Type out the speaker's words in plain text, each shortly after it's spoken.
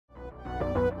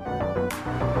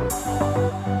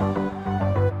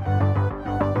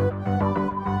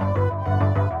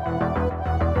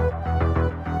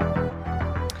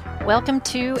Welcome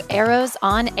to Arrows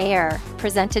on Air,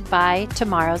 presented by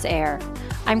Tomorrow's Air.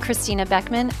 I'm Christina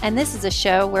Beckman, and this is a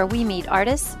show where we meet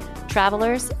artists,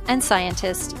 travelers, and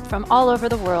scientists from all over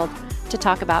the world to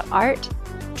talk about art,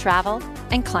 travel,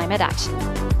 and climate action.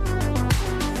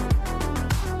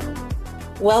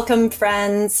 Welcome,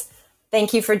 friends.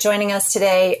 Thank you for joining us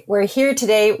today. We're here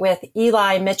today with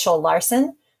Eli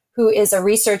Mitchell-Larsen, who is a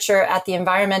researcher at the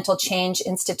Environmental Change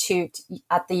Institute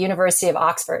at the University of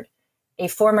Oxford. A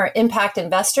former impact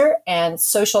investor and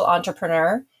social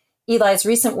entrepreneur, Eli's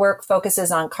recent work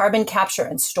focuses on carbon capture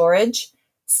and storage,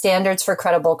 standards for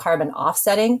credible carbon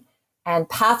offsetting, and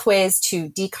pathways to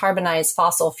decarbonize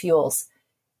fossil fuels.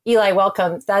 Eli,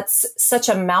 welcome. That's such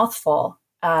a mouthful.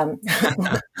 Obviously,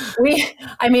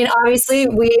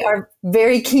 we are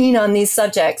very keen on these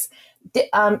subjects.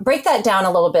 Break that down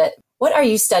a little bit. What are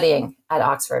you studying at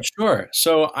Oxford? Sure.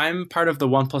 So I'm part of the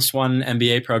 1+1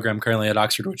 MBA program currently at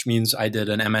Oxford, which means I did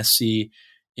an MSc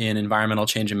in environmental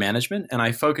change and management. And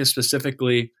I focus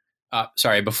specifically,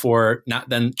 before not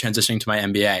then transitioning to my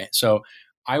MBA. So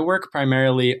I work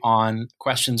primarily on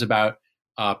questions about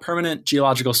permanent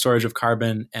geological storage of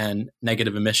carbon and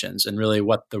negative emissions, and really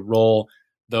what the role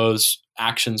those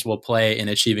actions will play in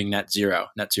achieving net zero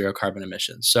carbon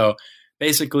emissions. So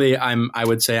basically, I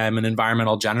would say I'm an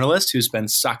environmental generalist who's been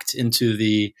sucked into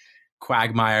the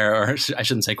quagmire, or I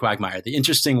shouldn't say quagmire, the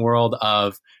interesting world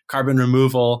of carbon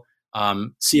removal,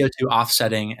 CO2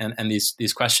 offsetting, and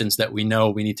these questions that we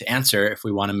know we need to answer if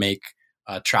we want to make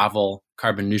travel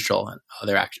carbon neutral and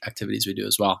other activities we do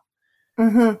as well.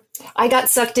 Mm-hmm. I got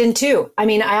sucked in too.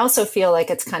 I also feel like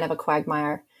it's kind of a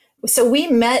quagmire. So we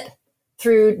met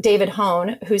through David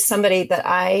Hone, who's somebody that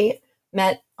I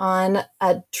met on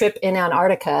a trip in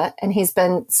Antarctica, and he's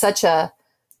been such a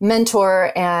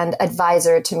mentor and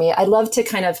advisor to me. I love to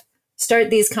kind of start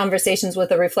these conversations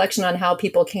with a reflection on how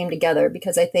people came together,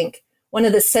 because I think one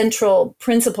of the central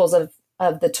principles of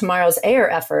the Tomorrow's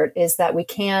Air effort is that we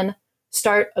can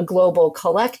start a global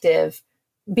collective,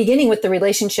 beginning with the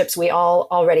relationships we all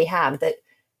already have, that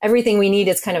everything we need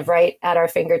is kind of right at our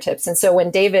fingertips. And so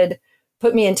when David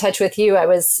put me in touch with you, I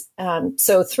was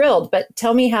so thrilled. But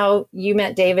tell me how you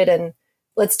met David, and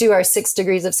let's do our 6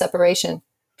 degrees of separation.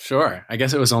 Sure. I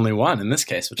guess it was only one in this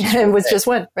case. Which is it was just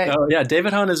one, right? So, yeah,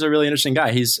 David Hone is a really interesting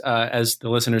guy. He's, as the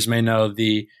listeners may know,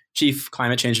 the chief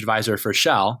climate change advisor for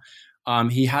Shell.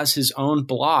 He has his own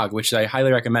blog, which I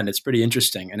highly recommend. It's pretty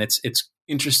interesting. And it's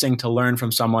interesting to learn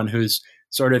from someone who's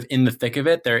sort of in the thick of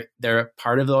it. They're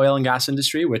part of the oil and gas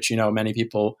industry, which, many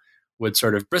people would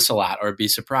sort of bristle at or be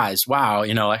surprised. Wow,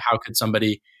 how could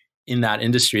somebody in that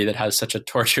industry that has such a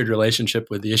tortured relationship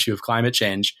with the issue of climate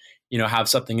change, have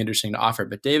something interesting to offer?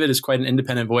 But David is quite an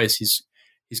independent voice.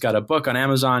 He's got a book on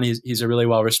Amazon. He's a really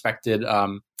well-respected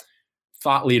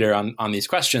thought leader on these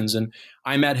questions. And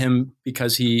I met him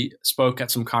because he spoke at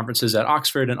some conferences at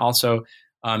Oxford, and also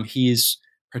he's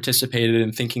participated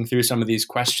in thinking through some of these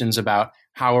questions about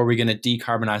how are we going to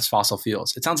decarbonize fossil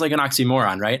fuels? It sounds like an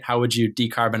oxymoron, right? How would you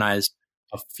decarbonize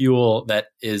a fuel that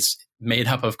is made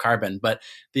up of carbon? But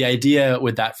the idea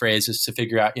with that phrase is to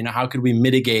figure out, how could we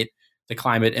mitigate the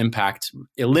climate impact,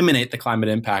 eliminate the climate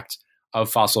impact of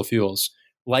fossil fuels,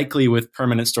 likely with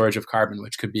permanent storage of carbon,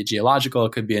 which could be geological,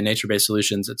 it could be in nature-based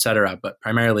solutions, et cetera, but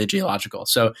primarily geological.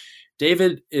 So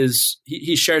David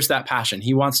he shares that passion.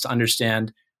 He wants to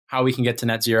understand how we can get to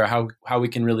net zero, how we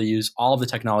can really use all of the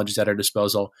technologies at our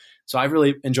disposal. So I've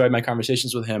really enjoyed my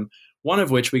conversations with him, one of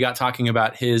which we got talking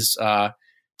about his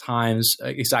times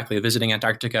exactly visiting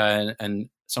Antarctica and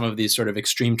some of these sort of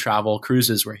extreme travel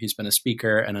cruises where he's been a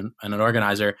speaker and an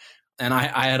organizer. And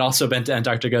I had also been to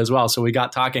Antarctica as well. So we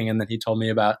got talking, and then he told me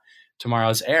about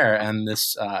Tomorrow's Air and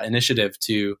this initiative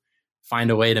to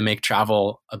find a way to make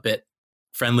travel a bit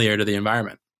friendlier to the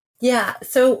environment. Yeah.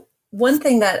 So one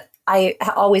thing that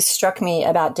always struck me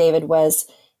about David was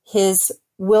his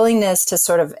willingness to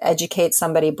sort of educate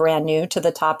somebody brand new to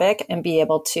the topic and be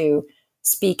able to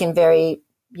speak in very,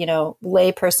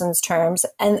 layperson's terms.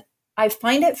 And I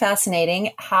find it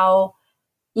fascinating how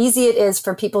easy it is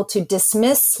for people to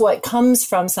dismiss what comes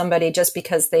from somebody just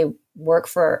because they work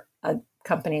for a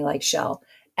company like Shell.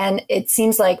 And it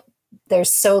seems like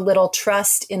there's so little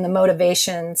trust in the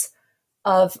motivations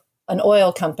of an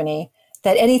oil company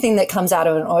that anything that comes out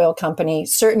of an oil company,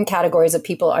 certain categories of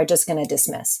people are just going to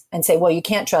dismiss and say, well, you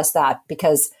can't trust that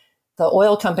because the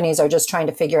oil companies are just trying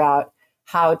to figure out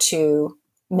how to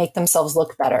make themselves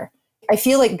look better. I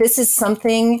feel like this is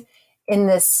something in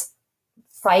this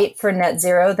fight for net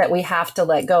zero that we have to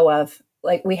let go of.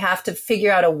 Like, we have to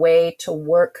figure out a way to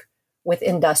work with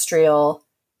industrial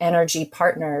energy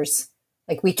partners.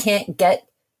 Like, we can't get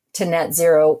to net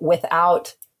zero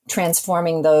without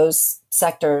transforming those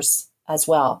sectors as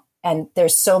well. And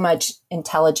there's so much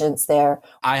intelligence there.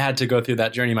 I had to go through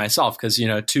that journey myself because,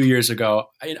 2 years ago,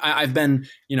 I've been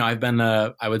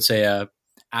I would say a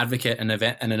advocate and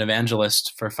an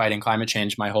evangelist for fighting climate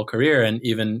change my whole career, and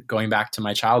even going back to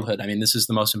my childhood. I mean, this is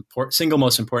the single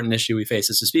most important issue we face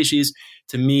as a species.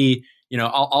 To me,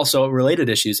 also related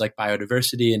issues like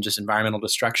biodiversity and just environmental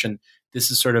destruction. This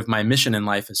is sort of my mission in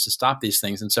life, is to stop these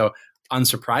things. And so,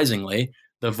 unsurprisingly,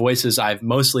 the voices I've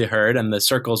mostly heard and the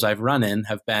circles I've run in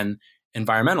have been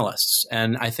environmentalists.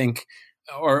 And I think,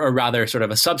 or rather sort of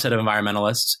a subset of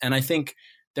environmentalists. And I think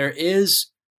there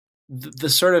is the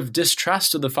sort of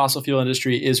distrust of the fossil fuel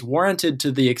industry is warranted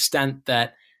to the extent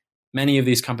that many of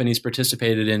these companies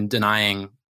participated in denying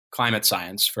climate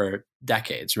science for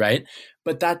decades, right?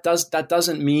 But that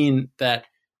doesn't mean that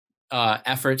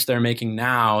efforts they're making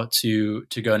now to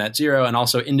go net zero, and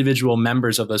also individual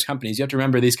members of those companies. You have to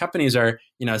remember, these companies are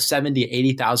 70,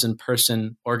 80,000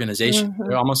 person organizations. Mm-hmm.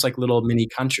 They're almost like little mini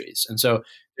countries, and so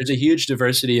there's a huge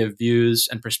diversity of views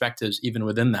and perspectives even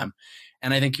within them.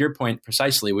 And I think your point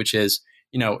precisely, which is,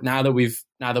 now that we've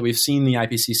seen the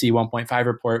IPCC 1.5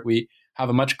 report, we have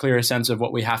a much clearer sense of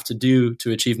what we have to do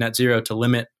to achieve net zero, to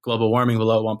limit global warming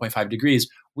below 1.5 degrees.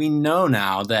 We know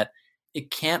now that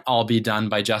it can't all be done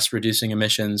by just reducing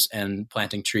emissions and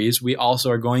planting trees. We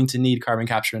also are going to need carbon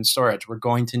capture and storage. We're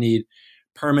going to need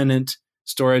permanent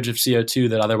storage of CO2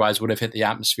 that otherwise would have hit the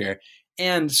atmosphere,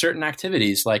 and certain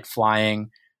activities like flying,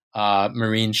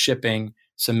 marine shipping,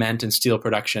 cement and steel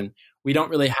production. We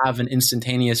don't really have an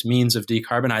instantaneous means of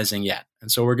decarbonizing yet.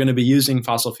 And so we're going to be using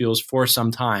fossil fuels for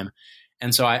some time.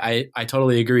 And so I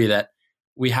totally agree that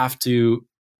we have to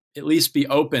at least be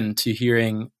open to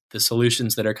hearing the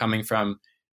solutions that are coming from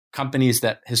companies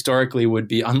that historically would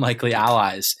be unlikely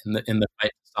allies in the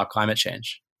fight to stop climate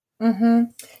change. Mm-hmm.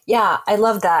 Yeah, I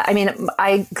love that. I mean,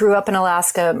 I grew up in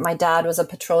Alaska. My dad was a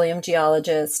petroleum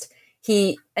geologist.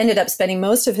 He ended up spending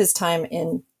most of his time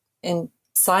in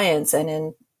science and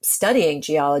in studying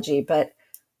geology, but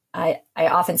I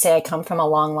often say I come from a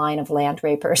long line of land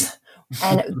rapers.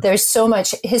 And there's so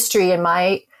much history in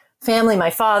my family, my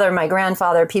father, my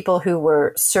grandfather, people who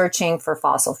were searching for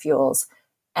fossil fuels.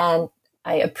 And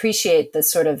I appreciate the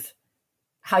sort of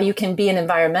how you can be an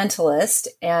environmentalist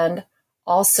and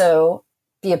also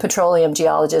be a petroleum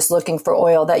geologist looking for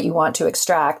oil that you want to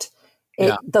extract.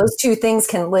 Those two things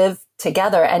can live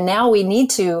together. And now we need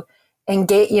to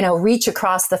engage, reach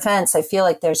across the fence. I feel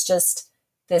like there's just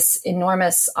this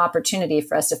enormous opportunity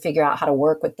for us to figure out how to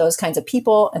work with those kinds of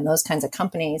people and those kinds of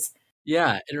companies.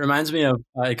 Yeah, it reminds me of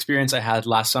an experience I had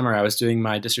last summer. I was doing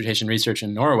my dissertation research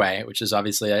in Norway, which is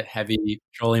obviously a heavy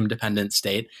petroleum-dependent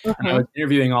state. Mm-hmm. And I was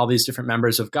interviewing all these different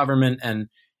members of government and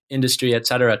industry, et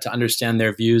cetera, to understand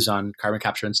their views on carbon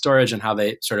capture and storage and how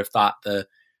they sort of thought the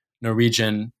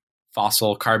Norwegian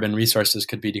fossil carbon resources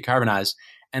could be decarbonized.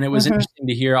 And it was mm-hmm. interesting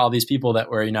to hear all these people that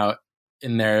were,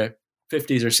 in their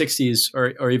 50s or 60s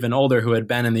or even older who had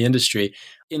been in the industry.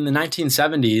 In the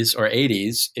 1970s or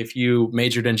 80s, if you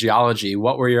majored in geology,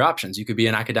 what were your options? You could be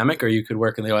an academic or you could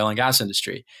work in the oil and gas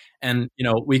industry. And,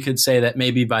 we could say that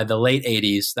maybe by the late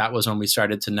 80s, that was when we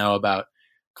started to know about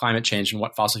climate change and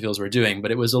what fossil fuels were doing.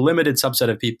 But it was a limited subset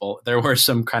of people. There were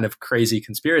some kind of crazy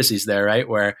conspiracies there, right?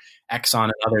 Where Exxon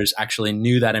and others actually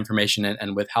knew that information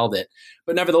and withheld it.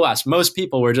 But nevertheless, most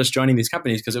people were just joining these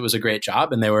companies because it was a great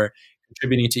job and they were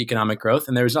contributing to economic growth,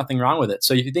 and there was nothing wrong with it.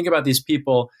 So if you think about these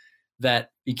people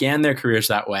that began their careers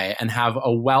that way and have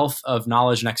a wealth of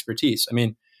knowledge and expertise, I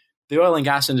mean, the oil and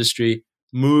gas industry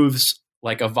moves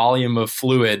like a volume of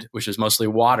fluid, which is mostly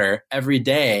water, every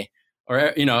day.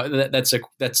 Or,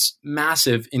 that's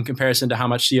massive in comparison to how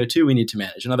much CO2 we need to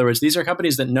manage. In other words, these are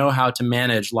companies that know how to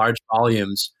manage large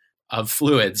volumes of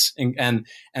fluids, and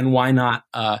why not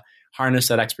harness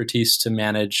that expertise to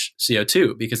manage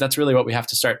CO2? Because that's really what we have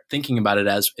to start thinking about it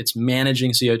as. It's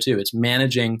managing CO2. It's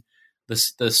managing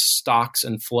the stocks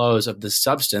and flows of this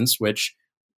substance, which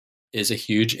is a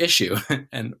huge issue.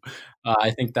 And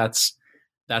I think that's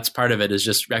part of it, is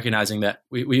just recognizing that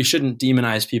we shouldn't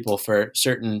demonize people for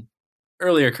certain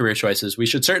earlier career choices. We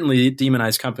should certainly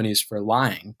demonize companies for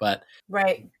lying, but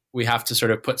right. We have to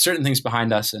sort of put certain things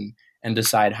behind us and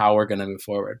decide how we're going to move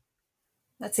forward.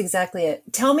 That's exactly it.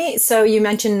 Tell me, so you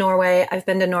mentioned Norway. I've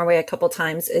been to Norway a couple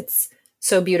times. It's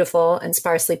so beautiful and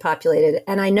sparsely populated.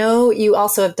 And I know you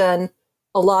also have done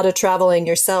a lot of traveling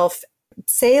yourself.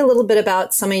 Say a little bit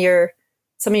about some of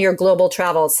your global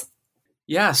travels.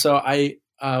 Yeah. So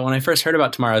when I first heard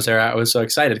about Tomorrow's Era, I was so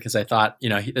excited because I thought,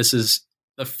 this is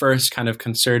the first kind of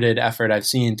concerted effort I've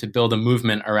seen to build a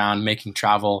movement around making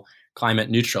travel climate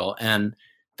neutral. And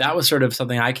that was sort of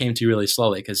something I came to really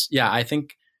slowly because, I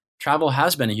think travel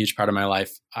has been a huge part of my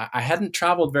life. I hadn't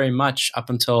traveled very much up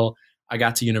until I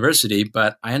got to university,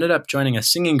 but I ended up joining a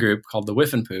singing group called the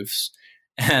Whiffenpoofs.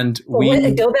 And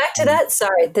go back to that.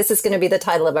 Sorry, this is going to be the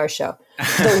title of our show.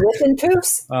 The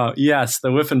Whiffenpoofs? Oh, yes, the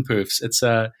Whiffenpoofs. It's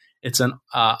an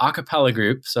a cappella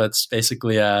group. So it's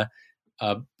basically a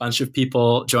bunch of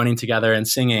people joining together and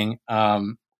singing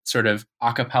sort of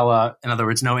a cappella. In other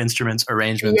words, no instruments,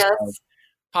 arrangements of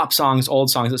pop songs, old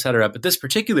songs, etc. But this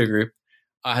particular group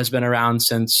has been around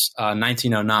since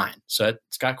 1909. So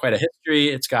it's got quite a history.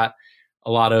 It's got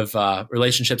a lot of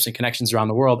relationships and connections around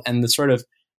the world. And the sort of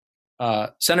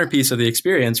centerpiece of the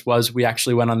experience was we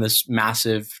actually went on this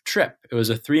massive trip. It was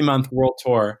a 3-month world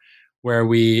tour where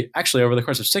we actually, over the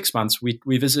course of 6 months, we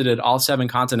visited all 7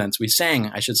 continents. We sang,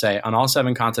 I should say, on all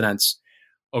 7 continents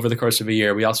over the course of a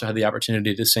year. We also had the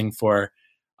opportunity to sing for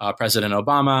President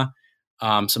Obama,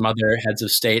 some other heads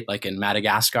of state, like in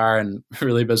Madagascar and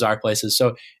really bizarre places.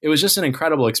 So it was just an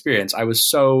incredible experience. I was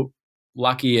so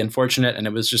lucky and fortunate, and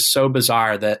it was just so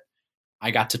bizarre that I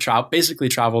got to basically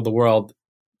travel the world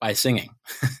by singing.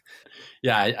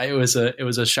 It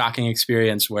was a shocking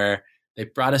experience where they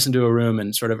brought us into a room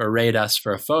and sort of arrayed us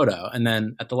for a photo. And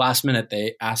then at the last minute,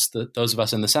 they asked those of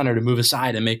us in the center to move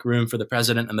aside and make room for the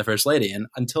president and the first lady. And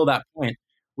until that point,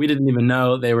 we didn't even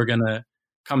know they were going to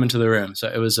come into the room. So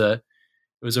it was a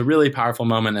really powerful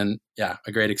moment and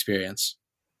a great experience.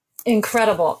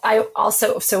 Incredible.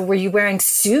 So were you wearing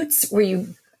suits? Were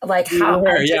you like how?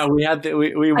 We had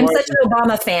we I'm such an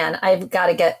Obama fan. I've got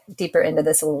to get deeper into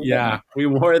this a little bit. Yeah, we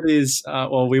wore these.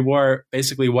 We wore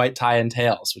basically white tie and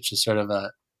tails, which is sort of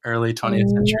a early 20th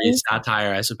century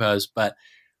satire, I suppose. But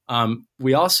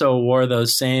we also wore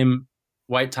those same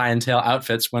white tie and tail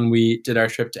outfits when we did our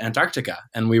trip to Antarctica,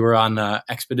 and we were on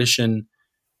expedition.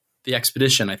 The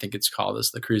expedition, I think it's called,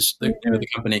 is the cruise, the name of the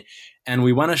company, and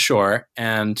we went ashore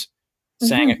and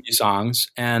sang a few songs,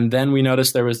 and then we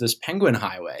noticed there was this penguin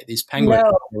highway. These penguins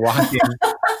were walking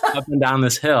up and down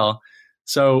this hill.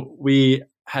 So we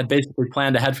had basically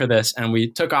planned ahead for this, and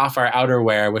we took off our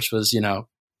outerwear, which was,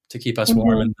 to keep us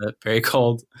warm in the very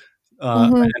cold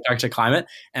Antarctic climate.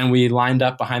 And we lined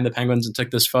up behind the penguins and took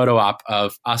this photo op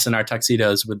of us in our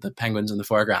tuxedos with the penguins in the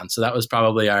foreground. So that was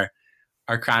probably our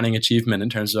crowning achievement in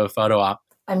terms of a photo op.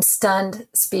 I'm stunned,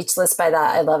 speechless by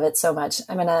that. I love it so much.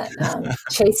 I'm going to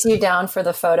chase you down for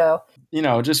the photo.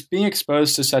 Just being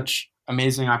exposed to such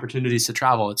amazing opportunities to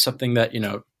travel. It's something that,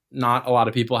 not a lot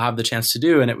of people have the chance to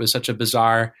do. And it was such a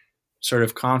bizarre sort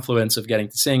of confluence of getting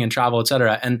to sing and travel, et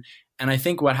cetera. And I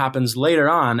think what happens later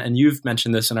on, and you've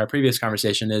mentioned this in our previous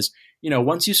conversation, is,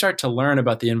 once you start to learn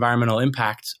about the environmental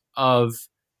impact of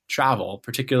travel,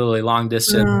 particularly long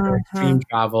distance or extreme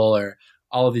travel or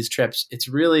all of these trips, it's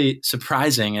really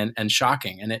surprising and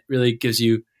shocking. And it really gives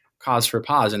you cause for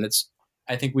pause. And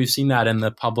I think we've seen that in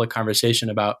the public conversation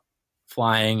about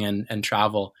flying and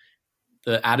travel.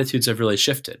 The attitudes have really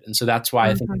shifted. And so that's why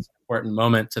I think it's an important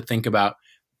moment to think about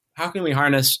how can we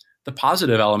harness the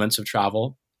positive elements of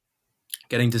travel,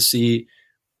 getting to see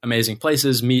amazing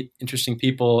places, meet interesting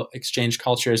people, exchange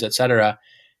cultures, et cetera,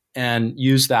 and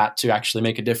use that to actually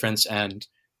make a difference and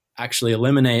actually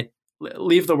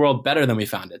leave the world better than we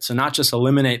found it. So not just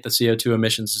eliminate the CO2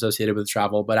 emissions associated with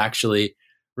travel, but actually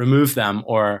remove them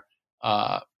or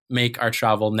make our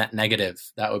travel net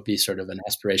negative. That would be sort of an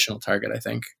aspirational target, I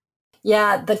think.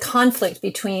 Yeah, the conflict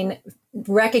between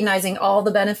recognizing all the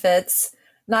benefits,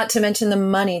 not to mention the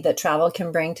money that travel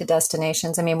can bring to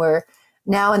destinations. I mean, we're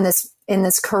now in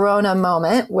this Corona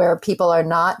moment where people are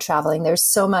not traveling. There's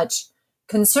so much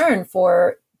concern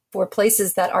for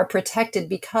places that are protected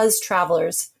because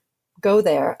travelers go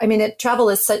there. I mean, I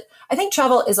think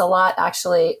travel is a lot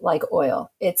actually like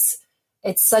oil. It's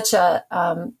such a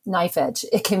knife edge.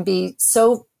 It can be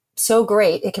so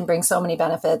great. It can bring so many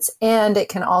benefits. And it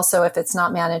can also, if it's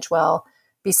not managed well,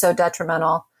 be so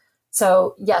detrimental.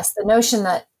 So yes, the notion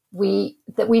that we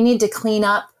need to clean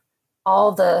up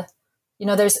all the,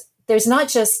 there's not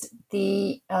just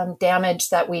the damage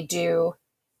that we do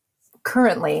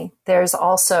currently. There's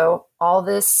also all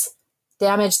this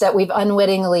damage that we've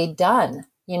unwittingly done.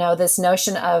 This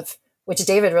notion of, which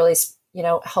David really,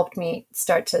 helped me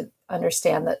start to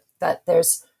understand that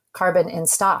there's carbon in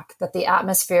stock, that the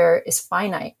atmosphere is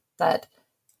finite, that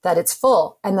it's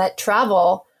full, and that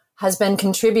travel has been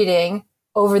contributing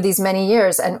over these many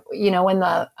years. And, when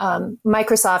the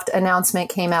Microsoft announcement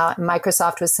came out and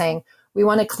Microsoft was saying, we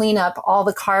want to clean up all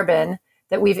the carbon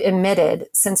that we've emitted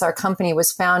since our company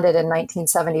was founded in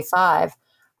 1975,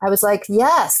 I was like,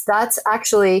 yes,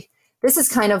 this is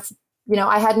kind of,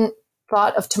 I hadn't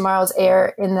thought of tomorrow's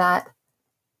air in that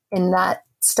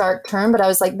stark term, but I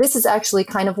was like, this is actually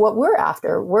kind of what we're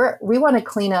after. We want to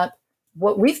clean up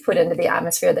what we've put into the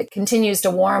atmosphere that continues to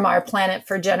warm our planet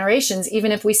for generations,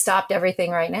 even if we stopped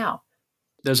everything right now.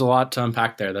 There's a lot to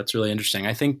unpack there. That's really interesting.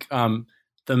 I think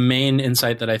the main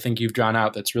insight that I think you've drawn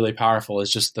out that's really powerful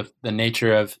is just the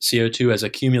nature of CO2 as a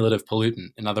cumulative pollutant.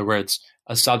 In other words,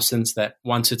 a substance that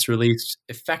once it's released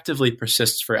effectively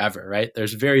persists forever, right?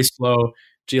 There's very slow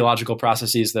geological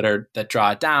processes that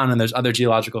draw it down, and there's other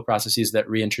geological processes that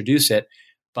reintroduce it.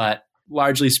 But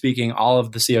largely speaking, all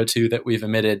of the CO2 that we've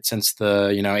emitted since the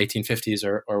 1850s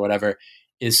or whatever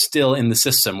is still in the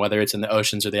system, whether it's in the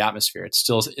oceans or the atmosphere. It's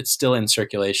still in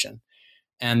circulation.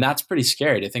 And that's pretty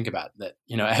scary to think about, that,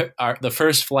 the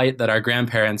first flight that our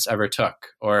grandparents ever took,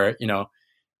 or,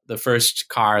 the first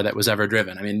car that was ever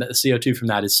driven. I mean, the CO2 from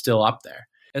that is still up there.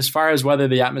 As far as whether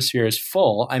the atmosphere is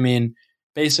full, I mean,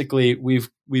 basically we've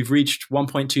reached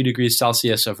 1.2 degrees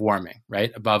Celsius of warming,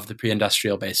 right? Above the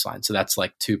pre-industrial baseline. So that's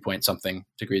like 2 point something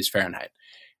degrees Fahrenheit.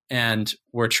 And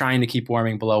we're trying to keep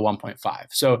warming below 1.5.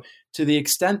 So to the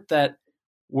extent that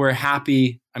we're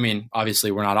happy, I mean,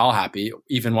 obviously we're not all happy.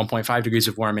 Even 1.5 degrees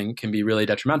of warming can be really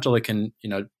detrimental. It can,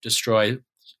 destroy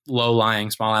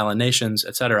low-lying small island nations,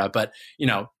 et cetera. But,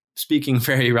 speaking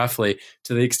very roughly,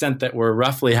 to the extent that we're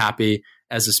roughly happy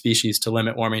as a species to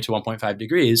limit warming to 1.5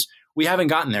 degrees, we haven't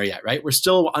gotten there yet, right? We're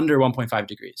still under 1.5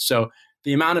 degrees. So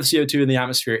the amount of CO2 in the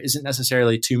atmosphere isn't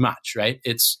necessarily too much, right?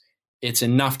 It's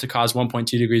enough to cause 1.2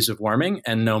 degrees of warming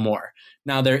and no more.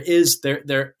 Now, there is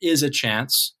a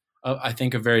chance, I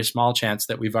think a very small chance,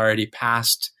 that we've already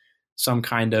passed some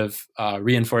kind of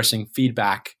reinforcing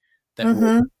feedback that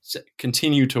will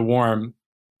continue to warm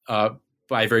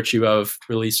by virtue of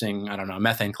releasing, I don't know,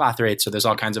 methane clathrate. So there's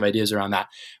all kinds of ideas around that.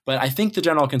 But I think the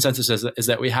general consensus is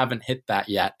that we haven't hit that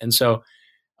yet. And so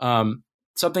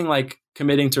something like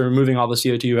committing to removing all the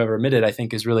CO2 you've ever emitted, I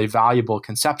think, is really valuable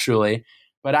conceptually.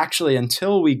 But actually,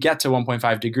 until we get to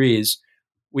 1.5 degrees,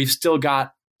 we've still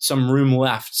got some room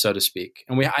left, so to speak.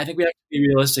 And I think we have to be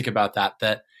realistic about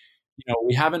that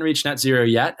we haven't reached net zero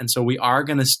yet. And so we are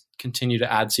going to continue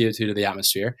to add CO2 to the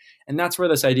atmosphere. And that's where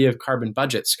this idea of carbon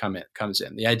budgets comes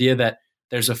in. The idea that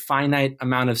there's a finite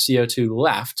amount of CO2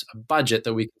 left, a budget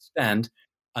that we can spend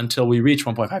until we reach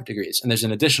 1.5 degrees. And there's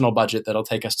an additional budget that'll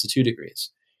take us to 2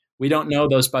 degrees. We don't know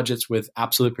those budgets with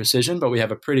absolute precision, but we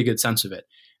have a pretty good sense of it.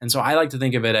 And so I like to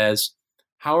think of it as,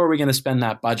 how are we going to spend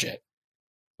that budget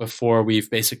before we've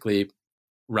basically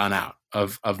run out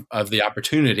of the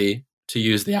opportunity to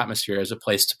use the atmosphere as a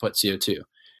place to put CO2.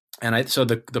 And so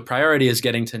the priority is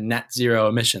getting to net zero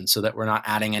emissions so that we're not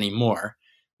adding any more.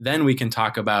 Then we can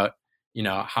talk about,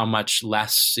 how much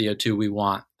less CO2 we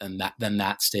want than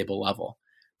that stable level.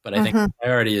 But I think the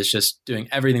priority is just doing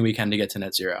everything we can to get to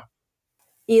net zero.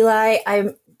 Eli, I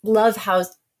love how,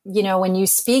 when you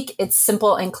speak, it's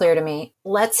simple and clear to me.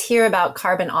 Let's hear about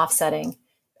carbon offsetting.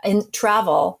 In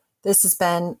travel, this has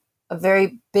been a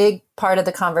very big part of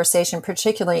the conversation,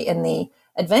 particularly in the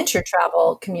adventure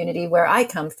travel community where I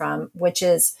come from, which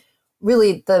is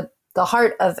really the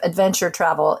heart of adventure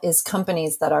travel is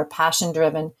companies that are passion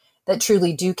driven, that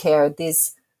truly do care.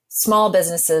 These small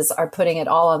businesses are putting it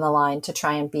all on the line to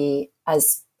try and be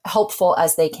as helpful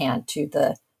as they can to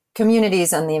the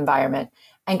communities and the environment.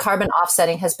 And carbon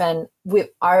offsetting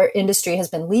our industry has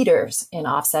been leaders in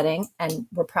offsetting, and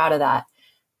we're proud of that.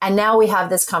 And now we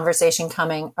have this conversation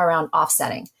coming around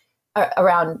offsetting,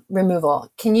 around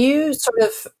removal. Can you sort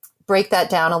of break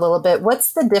that down a little bit?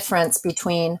 What's the difference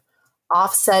between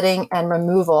offsetting and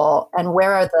removal, and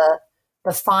where are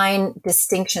the fine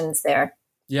distinctions there?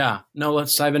 Yeah, no,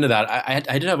 let's dive into that.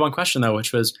 I did have one question, though,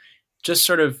 which was just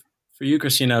sort of for you,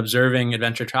 Christina, observing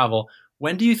adventure travel.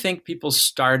 When do you think people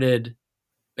started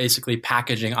basically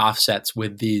packaging offsets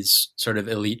with these sort of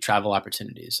elite travel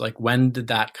opportunities? Like, when did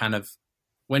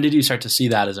you start to see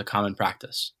that as a common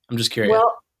practice? I'm just curious.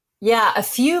 Well, yeah, a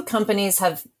few companies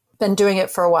have been doing it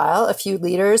for a while, a few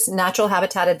leaders. Natural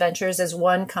Habitat Adventures is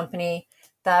one company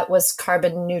that was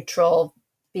carbon neutral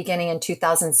beginning in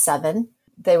 2007.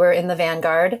 They were in the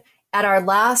vanguard. At our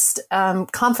last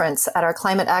conference, at our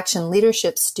Climate Action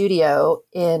Leadership Studio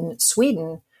in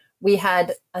Sweden, we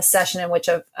had a session in which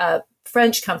a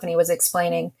French company was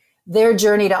explaining their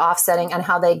journey to offsetting and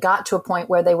how they got to a point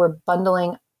where they were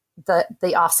bundling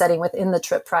the offsetting within the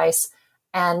trip price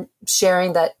and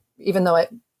sharing that even though it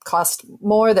cost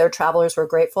more, their travelers were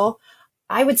grateful.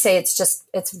 I would say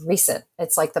it's recent.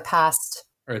 It's like the past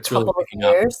couple of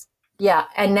years. Yeah.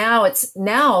 And now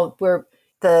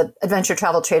the Adventure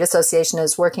Travel Trade Association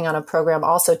is working on a program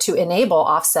also to enable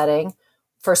offsetting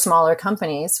for smaller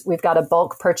companies. We've got a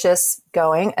bulk purchase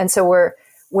going. And so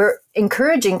we're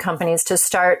encouraging companies to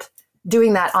start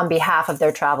doing that on behalf of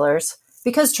their travelers,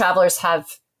 because travelers have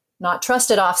not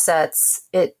trusted offsets.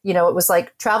 It was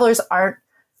like travelers aren't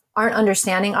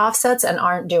understanding offsets and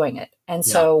aren't doing it. And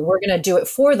so we're going to do it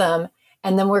for them.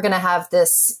 And then we're going to have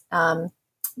this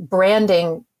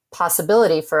branding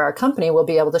possibility for our company. We'll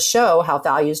be able to show how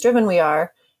values driven we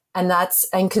are.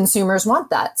 And consumers want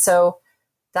that. So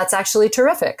that's actually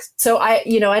terrific. So I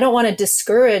don't want to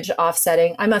discourage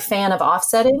offsetting. I'm a fan of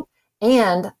offsetting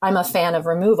and I'm a fan of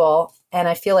removal. And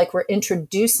I feel like we're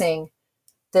introducing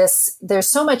this. There's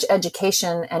so much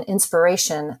education and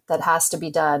inspiration that has to be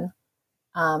done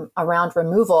around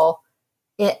removal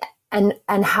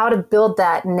and how to build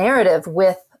that narrative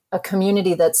with a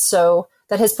community that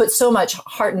has put so much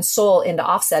heart and soul into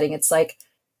offsetting. It's like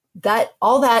that,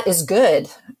 all that is good,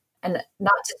 and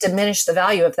not to diminish the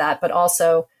value of that, but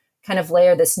also kind of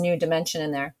layer this new dimension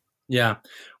in there. Yeah.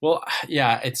 Well,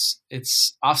 yeah,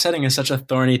 it's offsetting is such a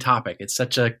thorny topic. It's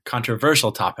such a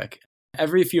controversial topic.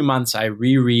 Every few months, I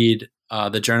reread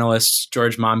the journalist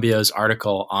George Monbiot's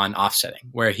article on offsetting,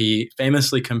 where he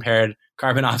famously compared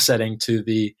carbon offsetting to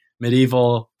the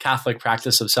medieval Catholic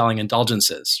practice of selling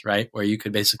indulgences, right? Where you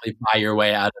could basically buy your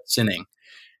way out of sinning.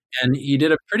 And he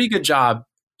did a pretty good job.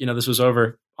 This was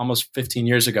over almost 15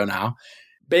 years ago now,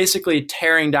 basically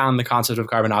tearing down the concept of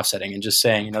carbon offsetting and just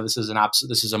saying, this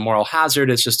is a moral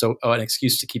hazard. It's just an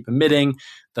excuse to keep emitting.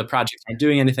 The projects aren't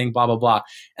doing anything, blah, blah, blah.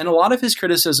 And a lot of his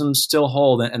criticisms still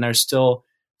hold and are still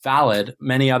valid.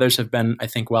 Many others have been, I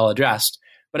think, well addressed.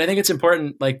 But I think it's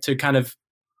important, to kind of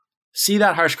see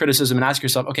that harsh criticism and ask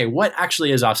yourself, okay, what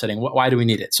actually is offsetting? Why do we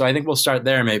need it? So I think we'll start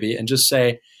there maybe and just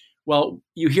say, well,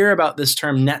 you hear about this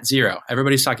term net zero.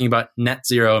 Everybody's talking about net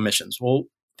zero emissions. Well,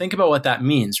 think about what that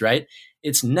means, right?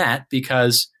 It's net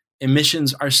because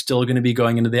emissions are still going to be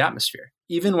going into the atmosphere.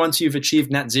 Even once you've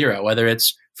achieved net zero, whether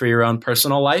it's for your own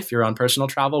personal life, your own personal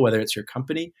travel, whether it's your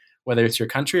company, whether it's your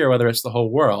country, or whether it's the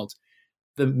whole world,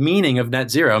 the meaning of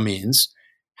net zero means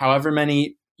however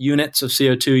many units of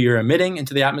CO2 you're emitting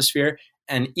into the atmosphere,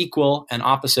 an equal and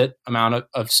opposite amount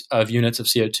of units of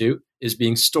CO2 is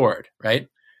being stored, right?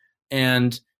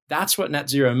 And that's what net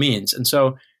zero means. And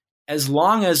so as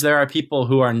long as there are people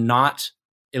who are not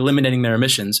eliminating their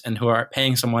emissions and who are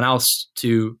paying someone else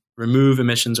to remove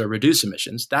emissions or reduce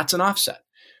emissions, that's an offset.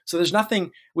 So there's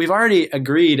nothing, we've already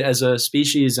agreed as a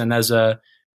species and as a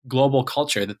global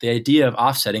culture that the idea of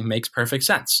offsetting makes perfect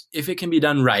sense. If it can be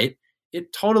done right,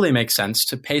 it totally makes sense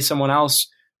to pay someone else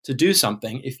to do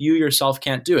something if you yourself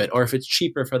can't do it, or if it's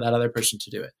cheaper for that other person to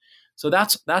do it. So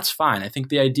that's fine. I think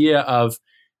the idea of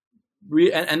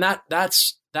that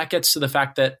gets to the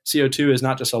fact that CO2 is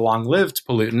not just a long-lived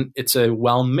pollutant, it's a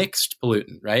well-mixed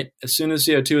pollutant, right? As soon as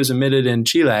CO2 is emitted in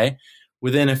Chile,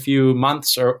 within a few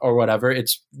months or whatever,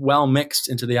 it's well mixed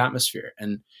into the atmosphere.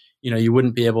 And, you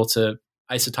wouldn't be able to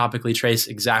isotopically trace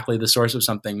exactly the source of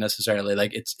something necessarily.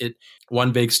 Like it's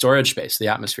one big storage space, the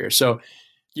atmosphere. So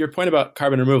your point about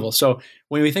carbon removal. So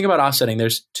when we think about offsetting,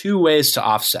 there's two ways to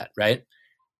offset, right?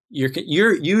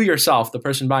 You yourself, the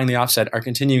person buying the offset, are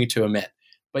continuing to emit,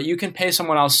 but you can pay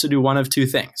someone else to do one of two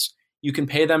things. You can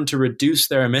pay them to reduce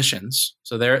their emissions.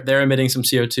 So they're emitting some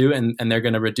CO2 and they're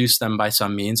going to reduce them by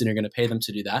some means, and you're going to pay them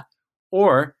to do that.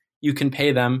 Or you can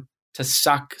pay them to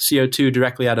suck CO2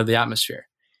 directly out of the atmosphere.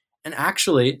 And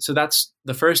actually, so that's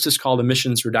the first is called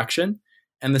emissions reduction,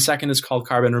 and the second is called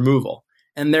carbon removal.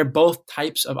 And they're both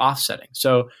types of offsetting.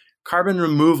 So carbon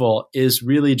removal is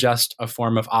really just a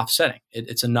form of offsetting.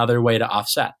 It's another way to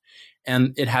offset.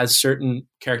 And it has certain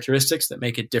characteristics that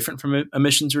make it different from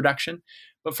emissions reduction.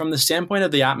 But from the standpoint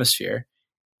of the atmosphere,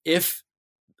 if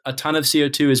a ton of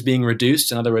CO2 is being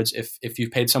reduced, in other words, if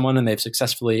you've paid someone and they've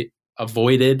successfully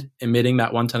avoided emitting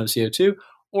that 1 ton of CO2,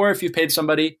 or if you've paid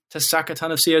somebody to suck a ton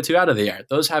of CO2 out of the air,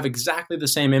 those have exactly the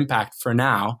same impact for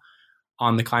now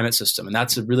on the climate system. And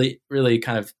that's a really, really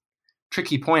kind of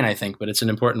tricky point, I think, but it's an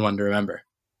important one to remember.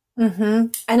 Mm-hmm.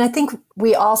 And I think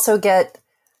we also get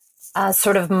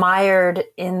sort of mired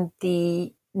in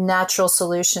the natural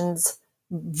solutions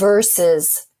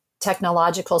versus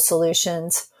technological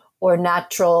solutions, or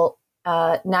naturally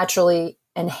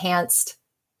enhanced,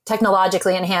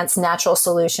 technologically enhanced natural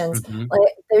solutions. Mm-hmm. Like,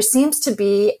 there seems to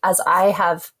be,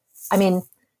 I'm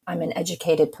an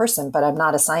educated person, but I'm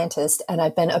not a scientist. And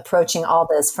I've been approaching all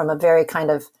this from a very kind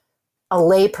of a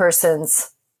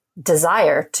layperson's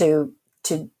desire to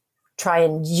try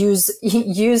and use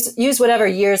whatever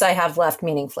years I have left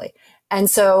meaningfully. And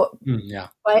so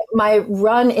my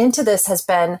run into this has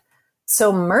been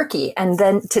so murky. And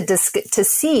then to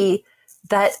see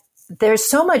that there's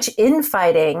so much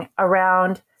infighting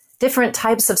around different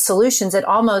types of solutions, it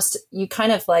almost, you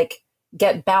kind of like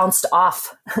get bounced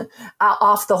off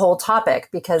off the whole topic,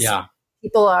 because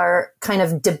people are kind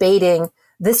of debating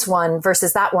this one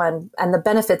versus that one and the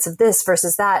benefits of this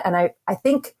versus that. And I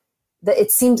think that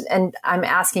it seems, and I'm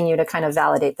asking you to kind of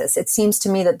validate this, it seems to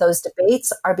me that those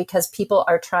debates are because people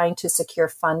are trying to secure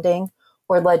funding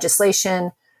or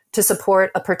legislation to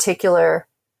support a particular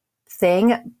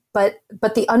thing. But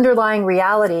the underlying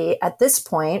reality at this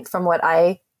point, from what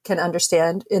I can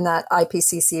understand in that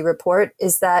IPCC report,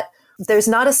 is that there's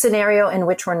not a scenario in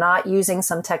which we're not using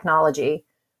some technology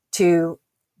to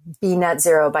be net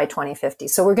zero by 2050.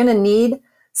 So we're going to need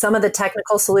some of the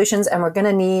technical solutions, and we're going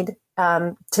to need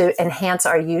to enhance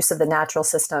our use of the natural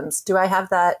systems. Do I have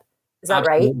that? Is that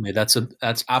absolutely right?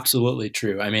 That's absolutely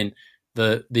true. I mean,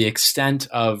 the extent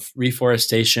of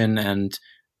reforestation and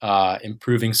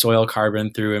improving soil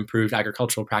carbon through improved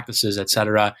agricultural practices, et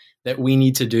cetera, that we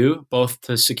need to do both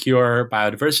to secure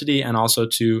biodiversity and also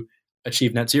to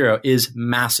achieve net zero is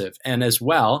massive. And as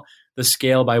well, the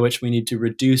scale by which we need to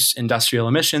reduce industrial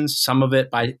emissions, some of it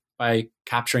by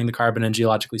capturing the carbon and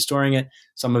geologically storing it,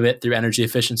 some of it through energy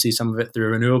efficiency, some of it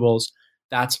through renewables,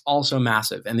 that's also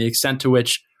massive. And the extent to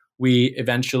which we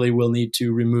eventually will need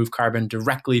to remove carbon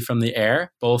directly from the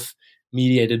air, both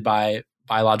mediated by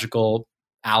biological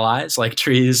allies like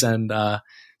trees and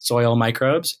soil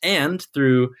microbes, and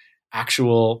through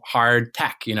actual hard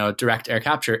tech, direct air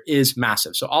capture, is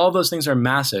massive. So all of those things are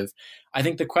massive. I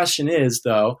think the question is,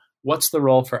 though, what's the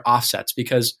role for offsets?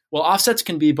 Because, well, offsets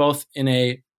can be both in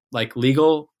a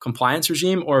legal compliance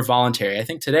regime or voluntary. I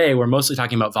think today we're mostly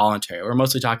talking about voluntary. We're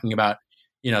mostly talking about,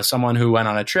 someone who went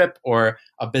on a trip or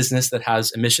a business that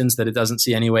has emissions that it doesn't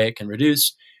see any way it can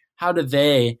reduce. How do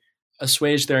they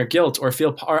assuage their guilt or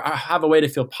have a way to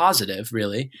feel positive,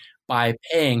 really, by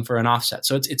paying for an offset?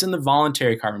 So it's in the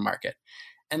voluntary carbon market.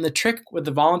 And the trick with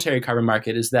the voluntary carbon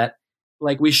market is that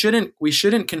we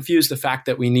shouldn't confuse the fact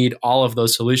that we need all of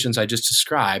those solutions I just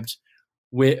described.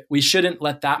 We shouldn't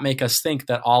let that make us think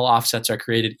that all offsets are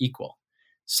created equal.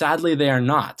 Sadly, they are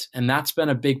not. And that's been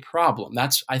a big problem.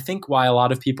 That's, I think, why a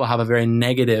lot of people have a very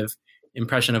negative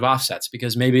impression of offsets,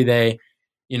 because maybe they,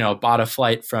 bought a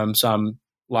flight from some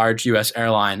large US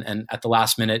airline, and at the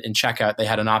last minute in checkout, they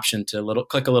had an option to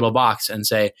click a little box and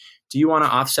say, do you want to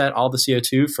offset all the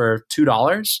CO2 for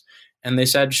 $2? And they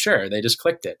said, sure. They just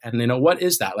clicked it. And what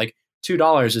is that?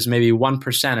 $2 is maybe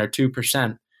 1% or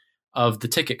 2% of the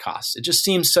ticket cost. It just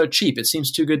seems so cheap. It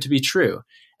seems too good to be true.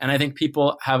 And I think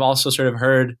people have also sort of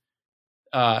heard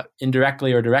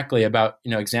indirectly or directly about,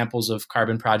 examples of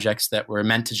carbon projects that were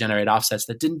meant to generate offsets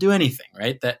that didn't do anything,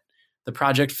 right? That the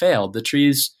project failed. The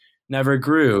trees never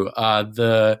grew.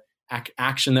 The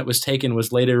action that was taken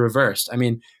was later reversed. I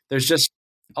mean, there's just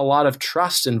a lot of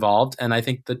trust involved, and I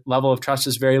think the level of trust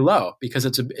is very low because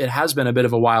it has been a bit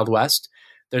of a Wild West.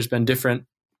 There's been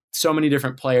so many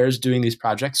different players doing these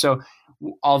projects. So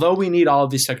although we need all of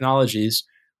these technologies,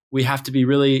 we have to be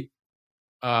really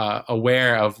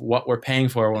aware of what we're paying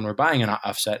for when we're buying an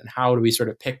offset, and how do we sort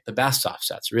of pick the best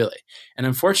offsets, really. And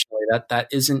unfortunately, that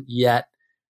isn't yet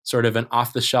sort of an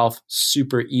off-the-shelf,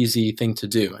 super easy thing to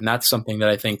do. And that's something that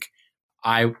I think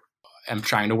I am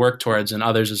trying to work towards, and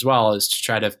others as well, is to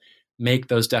try to make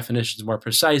those definitions more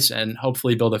precise and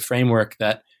hopefully build a framework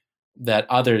that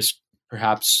others,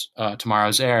 perhaps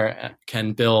Tomorrow's Air,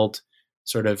 can build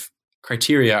sort of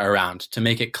criteria around to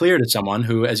make it clear to someone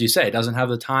who, as you say, doesn't have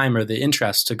the time or the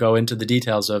interest to go into the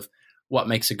details of what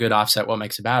makes a good offset, what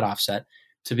makes a bad offset,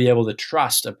 to be able to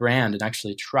trust a brand and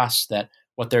actually trust that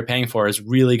what they're paying for is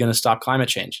really going to stop climate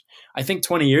change. I think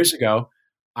 20 years ago,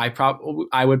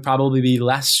 I would probably be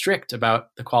less strict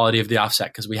about the quality of the offset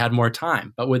because we had more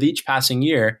time. But with each passing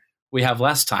year, we have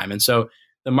less time. And so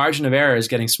the margin of error is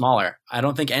getting smaller. I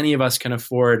don't think any of us can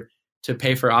afford to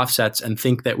pay for offsets and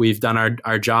think that we've done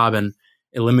our job and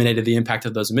eliminated the impact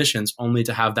of those emissions, only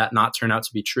to have that not turn out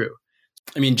to be true.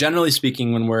 I mean, generally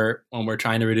speaking, when we're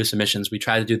trying to reduce emissions, we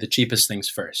try to do the cheapest things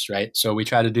first, right? So we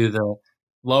try to do the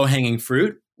low-hanging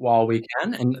fruit while we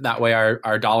can, and that way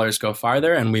our dollars go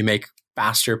farther and we make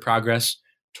faster progress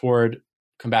toward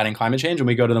combating climate change, and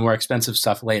we go to the more expensive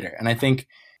stuff later. And I think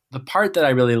the part that I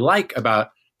really like about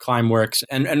Climeworks,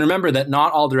 and remember that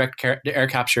not all direct air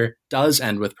capture does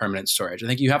end with permanent storage. I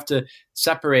think you have to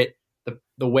separate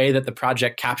the way that the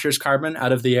project captures carbon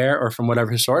out of the air or from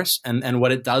whatever source, and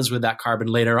what it does with that carbon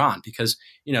later on. Because,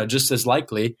 just as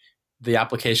likely, the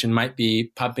application might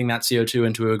be pumping that CO2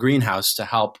 into a greenhouse to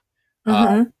help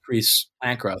increase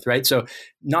plant growth, right? So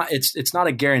it's not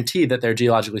a guarantee that they're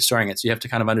geologically storing it. So you have to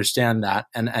kind of understand that.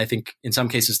 And I think in some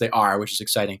cases they are, which is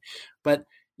exciting. But,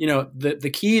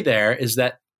 the key there is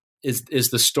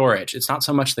the storage. It's not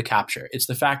so much the capture. It's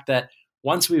the fact that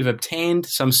once we've obtained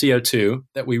some CO2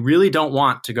 that we really don't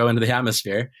want to go into the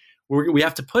atmosphere, we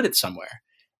have to put it somewhere.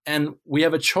 And we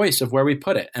have a choice of where we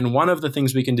put it. And one of the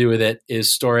things we can do with it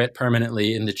is store it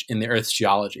permanently in the Earth's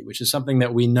geology, which is something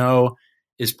that we know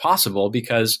is possible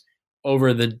because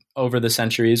over the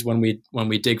centuries, when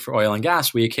we dig for oil and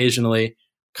gas, we occasionally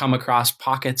come across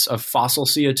pockets of fossil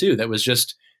CO2 that was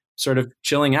just sort of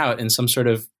chilling out in some sort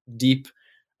of deep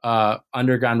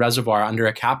underground reservoir under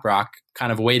a cap rock,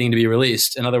 kind of waiting to be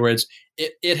released. In other words,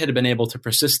 it had been able to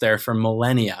persist there for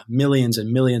millennia, millions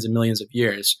and millions and millions of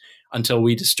years until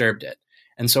we disturbed it.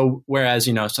 And so, whereas,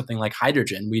 something like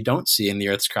hydrogen, we don't see in the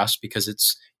Earth's crust because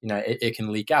it's, it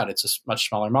can leak out. It's a much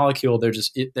smaller molecule.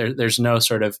 There's no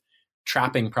sort of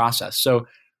trapping process. So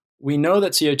we know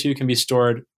that CO2 can be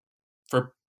stored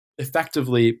for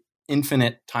effectively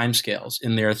infinite timescales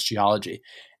in the Earth's geology.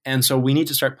 And so we need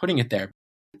to start putting it there.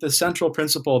 The central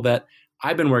principle that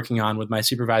I've been working on with my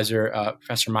supervisor,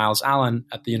 Professor Miles Allen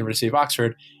at the University of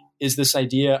Oxford, is this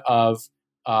idea of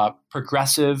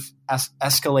progressive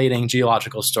escalating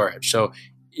geological storage. So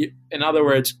in other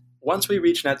words, once we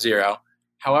reach net zero,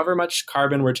 however much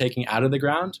carbon we're taking out of the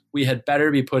ground, we had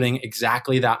better be putting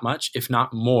exactly that much, if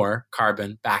not more,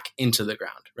 carbon back into the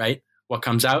ground, right? What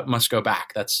comes out must go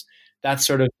back. That's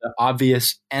sort of the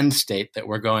obvious end state that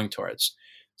we're going towards.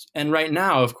 And right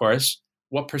now, of course,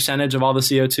 what percentage of all the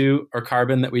CO2 or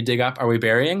carbon that we dig up are we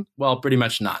burying? Well, pretty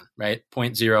much none, right?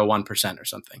 0.01% or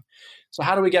something. So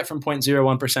how do we get from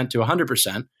 0.01% to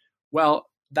 100%? Well,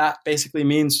 that basically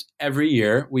means every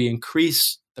year we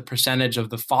increase the percentage of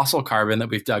the fossil carbon that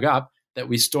we've dug up that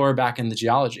we store back in the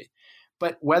geology.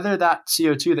 But whether that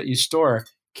CO2 that you store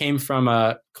came from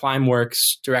a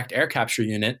Climeworks direct air capture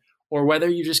unit or whether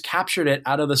you just captured it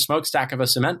out of the smokestack of a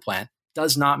cement plant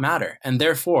does not matter. And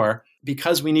therefore,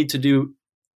 because we need to do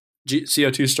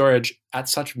CO2 storage at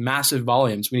such massive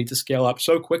volumes, we need to scale up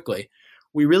so quickly.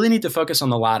 We really need to focus on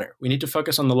the latter. We need to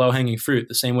focus on the low-hanging fruit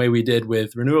the same way we did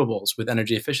with renewables, with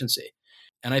energy efficiency.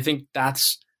 And I think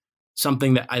that's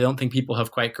something that I don't think people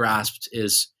have quite grasped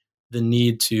is the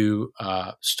need to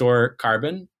store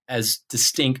carbon as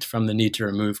distinct from the need to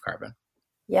remove carbon.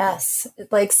 Yes.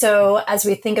 So as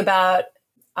we think about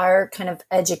our kind of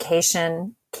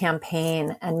education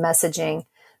campaign and messaging,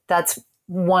 that's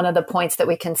one of the points that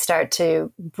we can start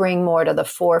to bring more to the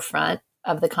forefront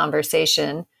of the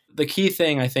conversation. The key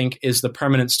thing, I think, is the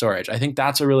permanent storage. I think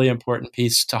that's a really important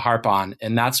piece to harp on.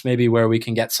 And that's maybe where we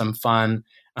can get some fun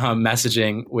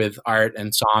messaging with art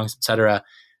and songs, et cetera,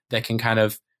 that can kind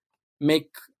of make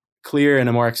clear in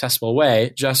a more accessible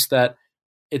way just that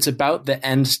it's about the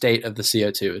end state of the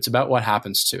CO2. It's about what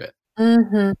happens to it.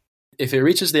 Mm-hmm. If it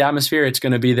reaches the atmosphere, it's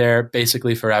going to be there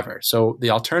basically forever. So the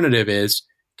alternative is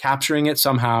capturing it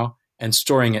somehow and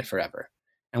storing it forever.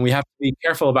 And we have to be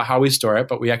careful about how we store it,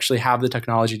 but we actually have the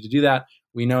technology to do that.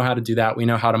 We know how to do that. We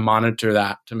know how to monitor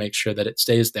that to make sure that it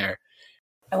stays there.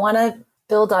 I want to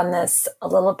build on this a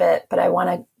little bit, but I want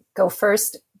to go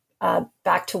first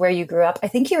back to where you grew up. I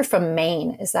think you're from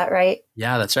Maine. Is that right?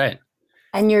 Yeah, that's right.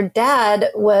 And your dad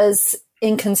was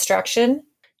in construction?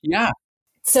 Yeah.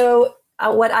 So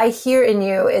what I hear in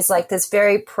you is like this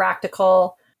very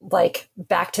practical, like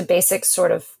back to basics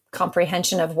sort of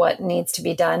comprehension of what needs to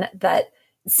be done that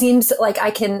seems like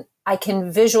I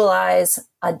can visualize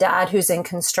a dad who's in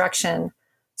construction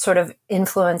sort of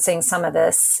influencing some of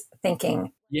this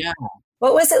thinking. Yeah.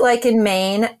 What was it like in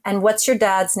Maine, and what's your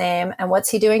dad's name, and what's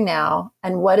he doing now,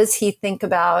 and what does he think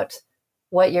about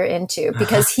what you're into?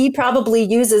 Because he probably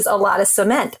uses a lot of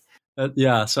cement.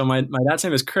 Yeah. So my dad's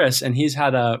name is Chris, and he's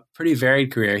had a pretty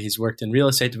varied career. He's worked in real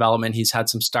estate development. He's had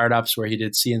some startups where he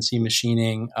did CNC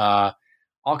machining, all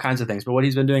kinds of things. But what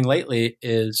he's been doing lately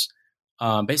is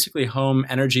basically home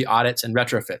energy audits and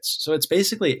retrofits. So it's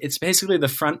basically the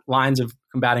front lines of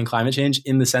combating climate change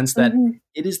in the sense that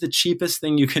it is the cheapest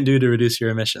thing you can do to reduce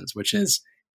your emissions, which is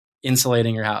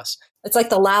insulating your house. It's like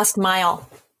the last mile.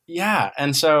 Yeah.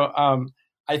 And so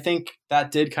I think that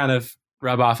did kind of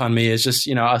rub off on me as just,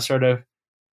 a sort of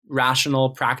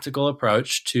rational, practical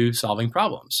approach to solving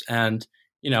problems. And,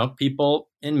 people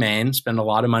in Maine spend a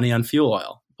lot of money on fuel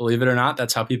oil. Believe it or not,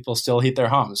 that's how people still heat their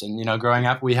homes. And, growing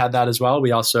up, we had that as well.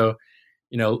 We also,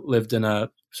 lived in a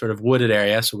sort of wooded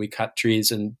area. So we cut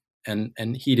trees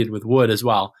and heated with wood as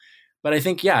well. But I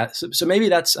think, so maybe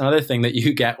that's another thing that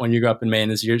you get when you grow up in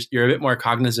Maine is you're a bit more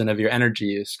cognizant of your energy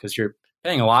use because you're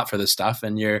paying a lot for this stuff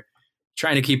and you're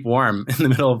trying to keep warm in the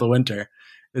middle of the winter.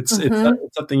 It's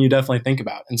something you definitely think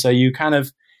about. And so you kind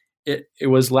of, it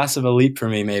was less of a leap for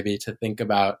me maybe to think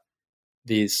about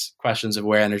these questions of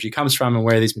where energy comes from and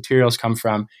where these materials come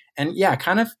from. And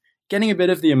kind of getting a bit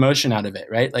of the emotion out of it,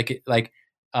 right? Like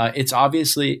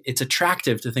it's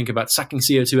attractive to think about sucking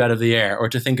CO2 out of the air, or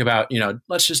to think about,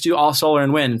 let's just do all solar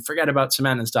and wind, forget about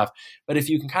cement and stuff. But if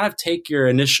you can kind of take your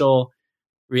initial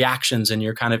reactions and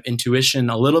your kind of intuition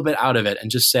a little bit out of it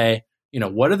and just say,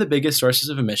 what are the biggest sources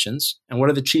of emissions and what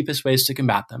are the cheapest ways to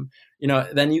combat them?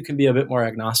 Then you can be a bit more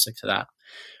agnostic to that.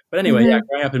 But anyway, yeah,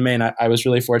 growing up in Maine, I was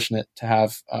really fortunate to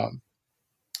have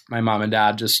my mom and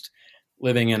dad just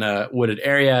living in a wooded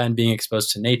area and being exposed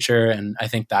to nature. And I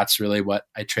think that's really what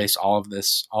I trace all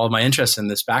of my interest in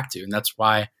this back to. And that's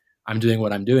why I'm doing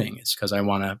what I'm doing, is because I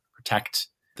want to protect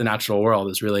the natural world,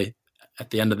 is really, at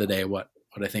the end of the day, what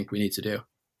I think we need to do.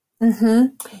 Mm-hmm.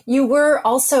 You were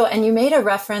also, and you made a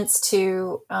reference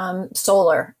to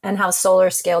solar and how solar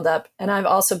scaled up. And I've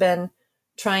also been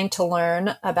trying to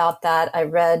learn about that. I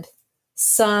read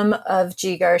some of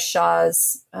Jigar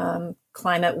Shah's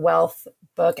Climate Wealth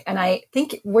book. And I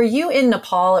think, were you in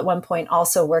Nepal at one point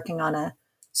also working on a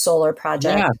solar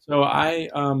project? Yeah. So I,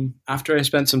 after I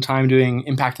spent some time doing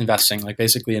impact investing, like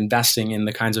basically investing in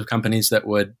the kinds of companies that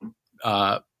would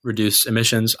reduce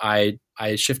emissions, I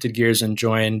shifted gears and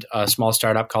joined a small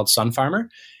startup called Sunfarmer.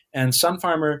 And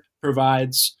Sunfarmer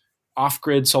provides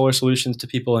off-grid solar solutions to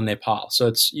people in Nepal.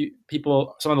 So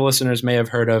some of the listeners may have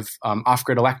heard of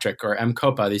Off-Grid Electric or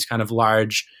M-KOPA, these kind of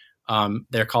large,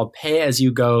 they're called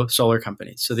pay-as-you-go solar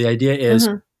companies. So the idea is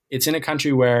it's in a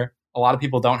country where a lot of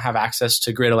people don't have access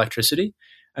to grid electricity.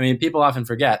 I mean, people often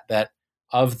forget that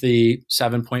of the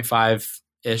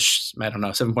 7.5-ish,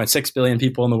 7.6 billion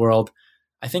people in the world,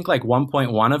 I think like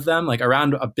 1.1 of them, like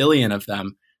around a billion of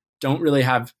them, don't really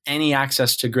have any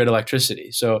access to grid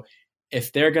electricity. So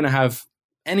if they're going to have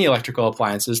any electrical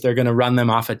appliances, they're going to run them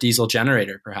off a diesel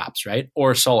generator, perhaps, right?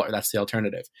 Or solar, that's the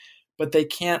alternative. But they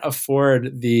can't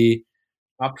afford the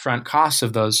upfront costs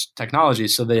of those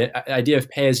technologies. So the idea of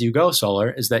pay-as-you-go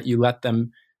solar is that you let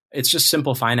them, it's just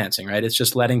simple financing, right? It's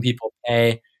just letting people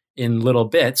pay in little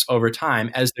bits over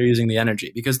time as they're using the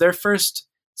energy, because their first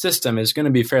system is going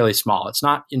to be fairly small. It's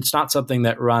not something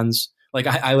that runs, like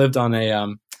I lived on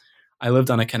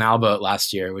a canal boat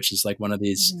last year, which is like one of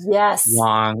these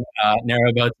long,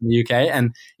 narrow boats in the UK.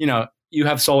 And, you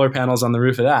have solar panels on the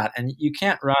roof of that, and you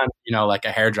can't run, like a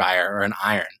hairdryer or an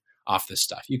iron off this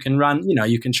stuff. You can run,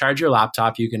 you can charge your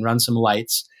laptop, you can run some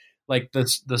lights, like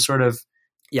the sort of,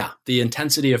 the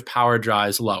intensity of power draw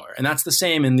is lower. And that's the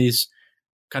same in these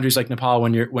countries like Nepal.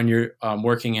 When you're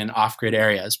working in off-grid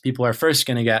areas, people are first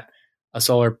going to get a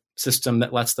solar system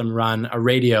that lets them run a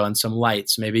radio and some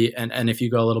lights, maybe. And if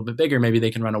you go a little bit bigger, maybe they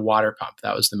can run a water pump.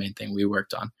 That was the main thing we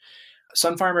worked on.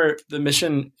 Sunfarmer, the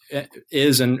mission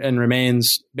is and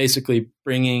remains basically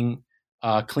bringing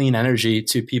clean energy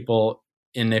to people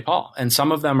in Nepal. And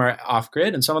some of them are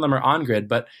off-grid and some of them are on-grid.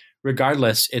 But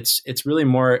regardless, it's really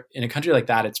more, in a country like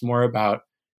that, it's more about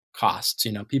costs.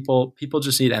 People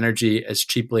just need energy as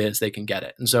cheaply as they can get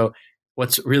it. And so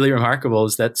what's really remarkable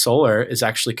is that solar is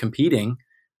actually competing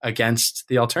against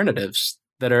the alternatives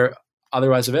that are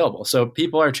otherwise available. So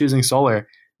people are choosing solar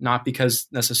not because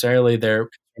necessarily they're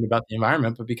concerned about the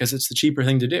environment, but because it's the cheaper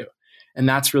thing to do. And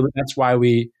that's why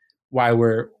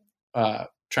we're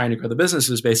trying to grow the business,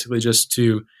 is basically just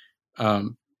to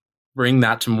bring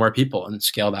that to more people and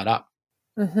scale that up.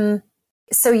 Mm-hmm.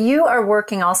 So you are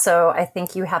working also, I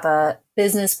think you have a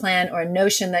business plan or a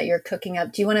notion that you're cooking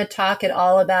up. Do you want to talk at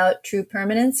all about True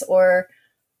Permanence, or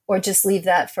just leave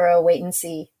that for a wait and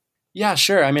see? Yeah,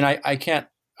 sure. I mean, I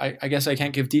guess I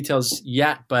can't give details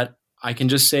yet, but I can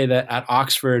just say that at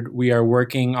Oxford, we are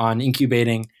working on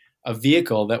incubating a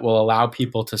vehicle that will allow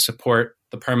people to support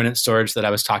the permanent storage that I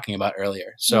was talking about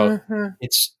earlier. So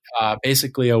it's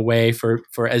basically a way for,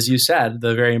 as you said,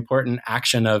 the very important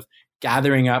action of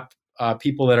gathering up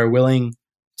people that are willing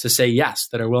to say yes,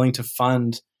 that are willing to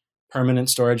fund permanent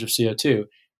storage of CO2,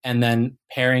 and then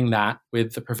pairing that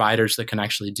with the providers that can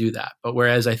actually do that. But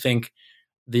whereas I think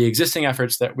the existing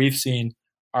efforts that we've seen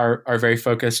are very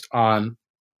focused on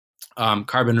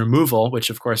carbon removal, which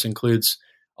of course includes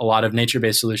a lot of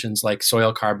nature-based solutions like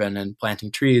soil carbon and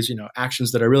planting trees,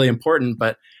 actions that are really important,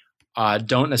 but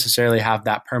don't necessarily have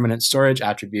that permanent storage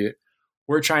attribute.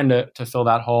 We're trying to fill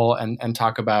that hole and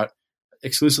talk about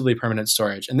exclusively permanent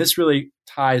storage. And this really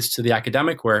ties to the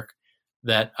academic work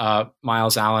that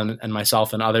Miles Allen and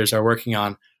myself and others are working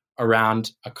on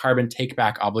around a carbon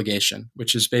take-back obligation,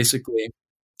 which is basically,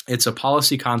 it's a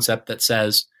policy concept that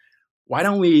says, why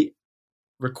don't we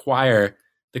require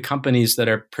the companies that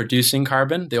are producing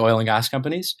carbon, the oil and gas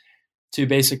companies, to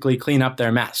basically clean up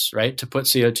their mess, right? To put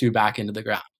CO2 back into the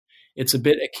ground. It's a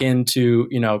bit akin to,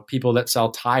 people that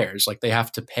sell tires, like they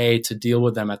have to pay to deal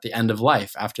with them at the end of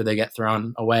life after they get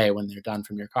thrown away when they're done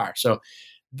from your car. So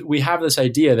we have this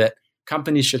idea that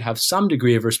companies should have some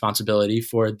degree of responsibility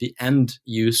for the end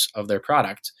use of their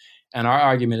product. And our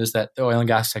argument is that the oil and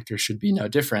gas sector should be no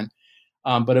different.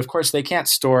 But of course, they can't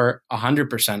store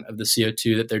 100% of the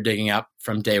CO2 that they're digging up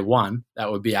from day one.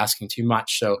 That would be asking too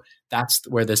much. So that's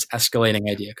where this escalating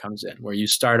idea comes in, where you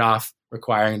start off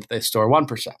requiring that they store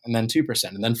 1%, and then 2%,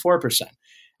 and then 4%.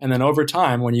 And then over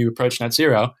time, when you approach net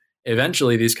zero,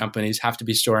 eventually these companies have to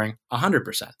be storing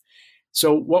 100%.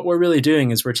 So what we're really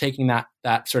doing is we're taking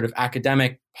that sort of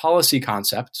academic policy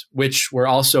concept, which we're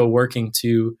also working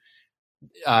to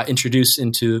introduce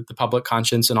into the public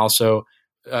conscience and also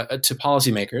to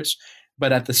policymakers.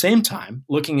 But at the same time,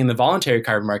 looking in the voluntary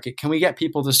carbon market, can we get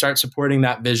people to start supporting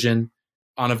that vision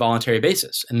on a voluntary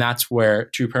basis? And that's where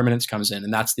True Permanence comes in.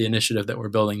 And that's the initiative that we're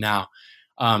building now.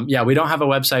 We don't have a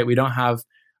website. We don't have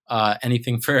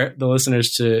anything for the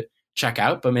listeners to check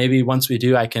out, but maybe once we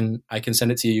do, I can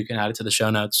send it to you. You can add it to the show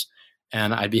notes,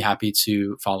 and I'd be happy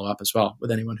to follow up as well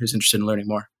with anyone who's interested in learning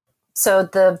more. So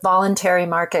the voluntary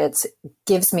markets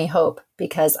gives me hope,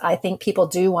 because I think people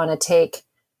do want to take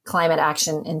climate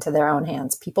action into their own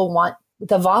hands. People want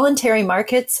the voluntary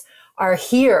markets are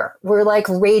here. We're like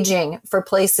raging for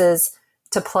places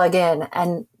to plug in.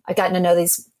 And I've gotten to know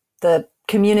the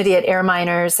community at Air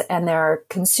Miners, and there are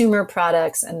consumer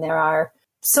products, and there are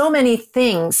so many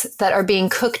things that are being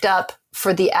cooked up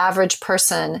for the average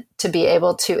person to be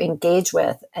able to engage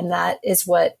with. And that is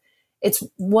it's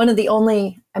one of the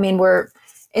only, we're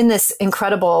in this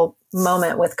incredible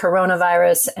moment with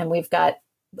coronavirus, and we've got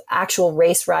actual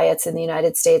race riots in the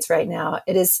United States right now.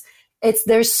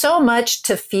 There's so much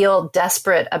to feel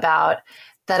desperate about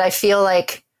that I feel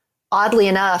like, oddly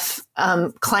enough,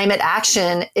 climate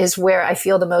action is where I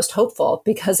feel the most hopeful,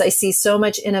 because I see so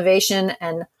much innovation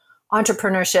and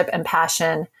entrepreneurship and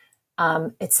passion.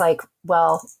 It's like,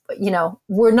 well,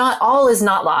 all is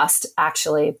not lost,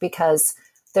 actually, because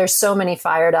there's so many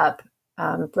fired up,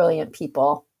 brilliant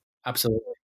people. Absolutely.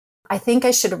 I think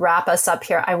I should wrap us up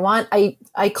here.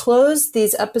 I close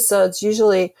these episodes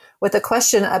usually with a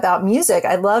question about music.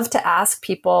 I love to ask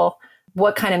people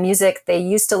what kind of music they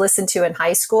used to listen to in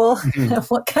high school,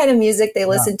 what kind of music they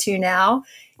listen to now.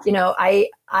 I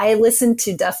listened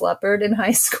to Def Leppard in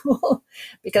high school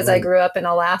because I grew up in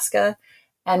Alaska,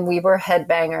 and we were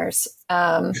headbangers,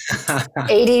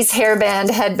 80s hairband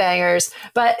headbangers.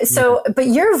 But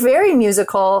you're very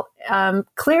musical,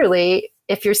 clearly,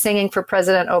 if you're singing for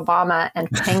President Obama and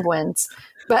Penguins.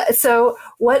 But so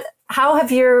what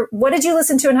did you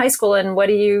listen to in high school, and what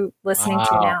are you listening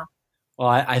to now? Well,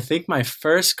 I think my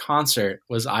first concert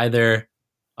was either,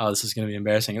 this is going to be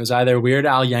embarrassing. It was either Weird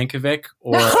Al Yankovic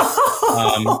or,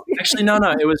 actually, no,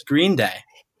 it was Green Day.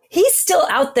 He's still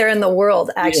out there in the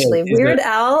world, actually. Weird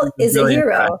Al is a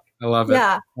hero. I love it.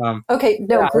 Yeah.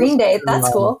 Green Day, that's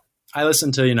cool. I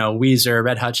listen to, Weezer,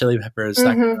 Red Hot Chili Peppers,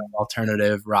 that kind of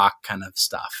alternative rock kind of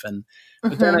stuff.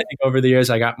 But then I think over the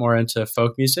years, I got more into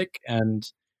folk music, and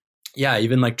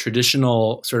even like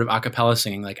traditional sort of a cappella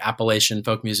singing, like Appalachian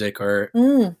folk music, or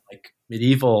like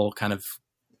medieval kind of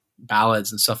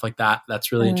ballads and stuff like that.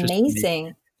 That's really interesting.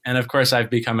 Amazing. And of course,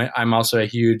 I'm also a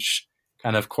huge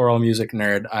kind of choral music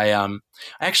nerd. I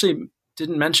actually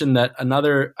didn't mention that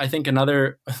another,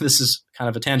 this is kind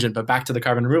of a tangent, but back to the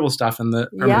carbon removal stuff and the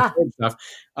permanent storage stuff.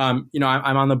 I'm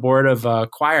on the board of a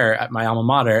choir at my alma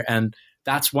mater, and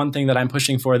that's one thing that I'm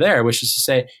pushing for there, which is to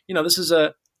say, this is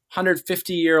a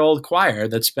 150-year-old choir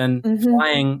that's been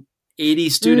flying 80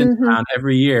 students around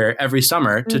every year, every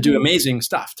summer, to do amazing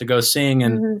stuff, to go sing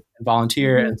and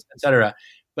volunteer, and et cetera.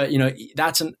 But,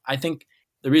 I think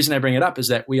the reason I bring it up is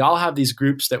that we all have these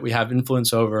groups that we have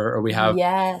influence over, or we have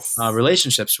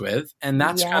relationships with. And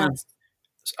that's kind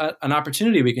of an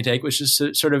opportunity we can take, which is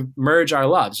to sort of merge our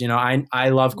loves. I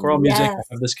love choral music. I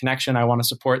have this connection. I want to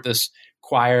support this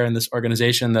choir and this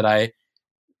organization that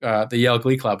the Yale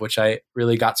Glee Club, which I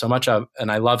really got so much of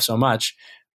and I love so much.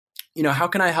 How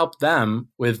can I help them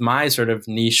with my sort of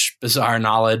niche, bizarre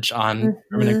knowledge on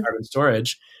permanent carbon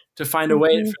storage to find a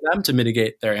way for them to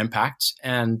mitigate their impacts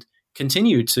and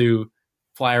continue to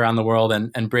fly around the world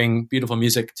and bring beautiful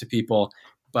music to people,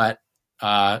 but,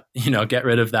 get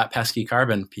rid of that pesky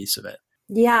carbon piece of it.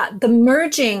 Yeah. The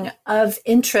merging of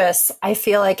interests, I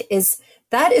feel like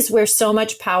that is where so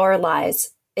much power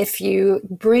lies. If you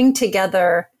bring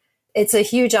together, it's a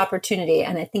huge opportunity.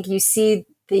 And I think you see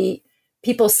the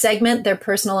people segment their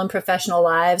personal and professional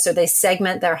lives, or they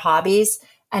segment their hobbies,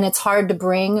 and it's hard to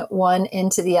bring one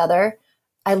into the other.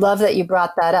 I love that you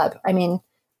brought that up.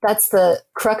 That's the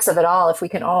crux of it all. If we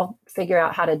can all figure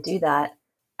out how to do that.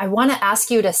 I want to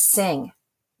ask you to sing,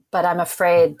 but I'm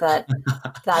afraid that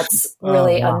that's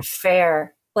really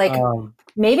unfair. Like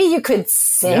maybe you could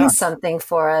sing Yeah. something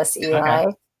for us, Eli.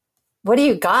 Okay. What do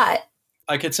you got?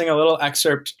 I could sing a little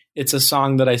excerpt. It's a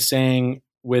song that I sang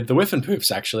with the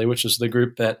Whiffenpoofs, actually, which is the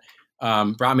group that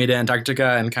brought me to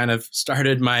Antarctica and kind of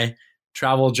started my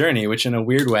travel journey, which in a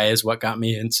weird way is what got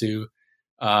me into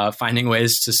finding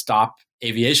ways to stop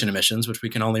aviation emissions, which we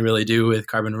can only really do with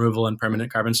carbon removal and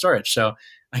permanent carbon storage. So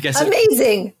I guess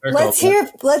amazing. Let's hear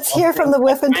from the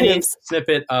Whiffenpoofs.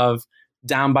 Snippet of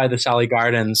Down by the Sally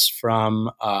Gardens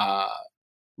from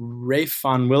Ralph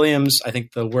Vaughan Williams. I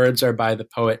think the words are by the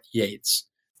poet Yeats.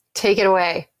 Take it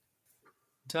away.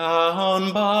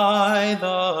 Down by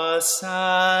the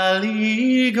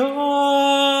Sally Gardens,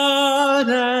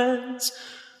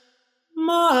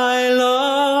 my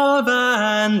love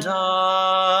and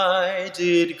I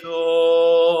did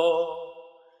go.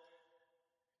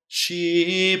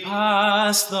 She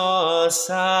passed the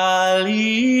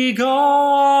Sally Gardens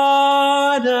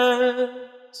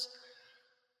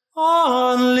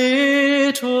on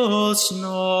little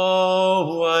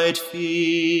snow white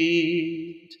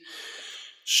feet.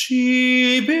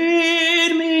 She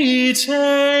bid me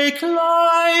take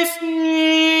life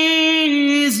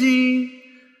easy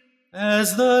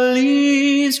as the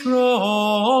leaves grow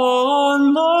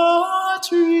on the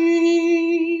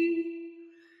tree.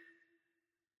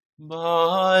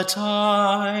 But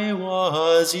I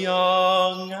was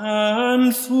young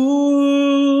and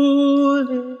foolish,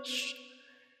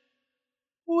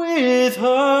 with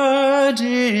her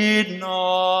did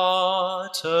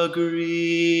not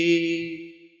agree.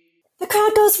 The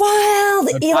crowd goes wild.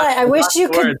 Eli, I wish you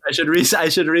could. I should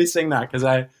re-sing that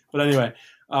but anyway,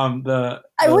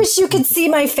 I wish you could see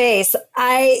my face.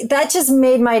 That just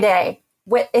made my day.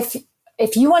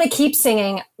 If you want to keep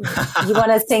singing, you want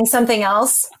to sing something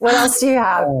else? What else do you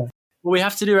have? What we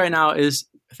have to do right now is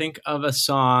think of a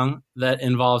song that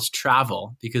involves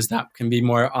travel, because that can be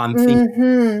more on theme.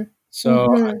 Mm-hmm.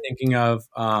 So I'm thinking of,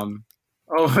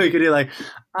 we could do like,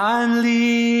 I'm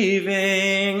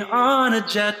leaving on a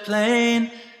jet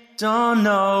plane, don't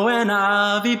know when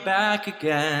I'll be back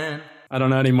again. I don't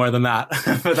know any more than that,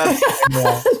 but that's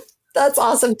That's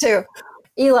awesome too.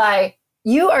 Eli,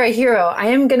 you are a hero.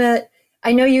 I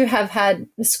know you have had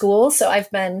school, so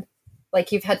I've been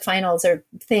like, you've had finals or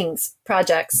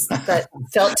projects that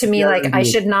felt to me like I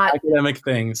should not. Academic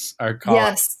things are called.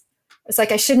 Yes. It's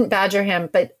like I shouldn't badger him,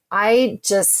 but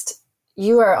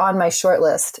you are on my short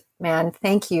list, man.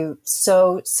 Thank you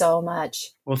so, so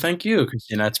much. Well, thank you,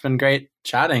 Christina. It's been great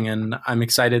chatting, and I'm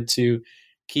excited to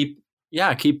keep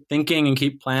thinking and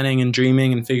keep planning and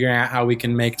dreaming and figuring out how we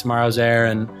can make Tomorrow's Air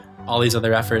and all these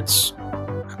other efforts,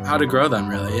 how to grow them,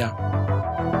 really. Yeah.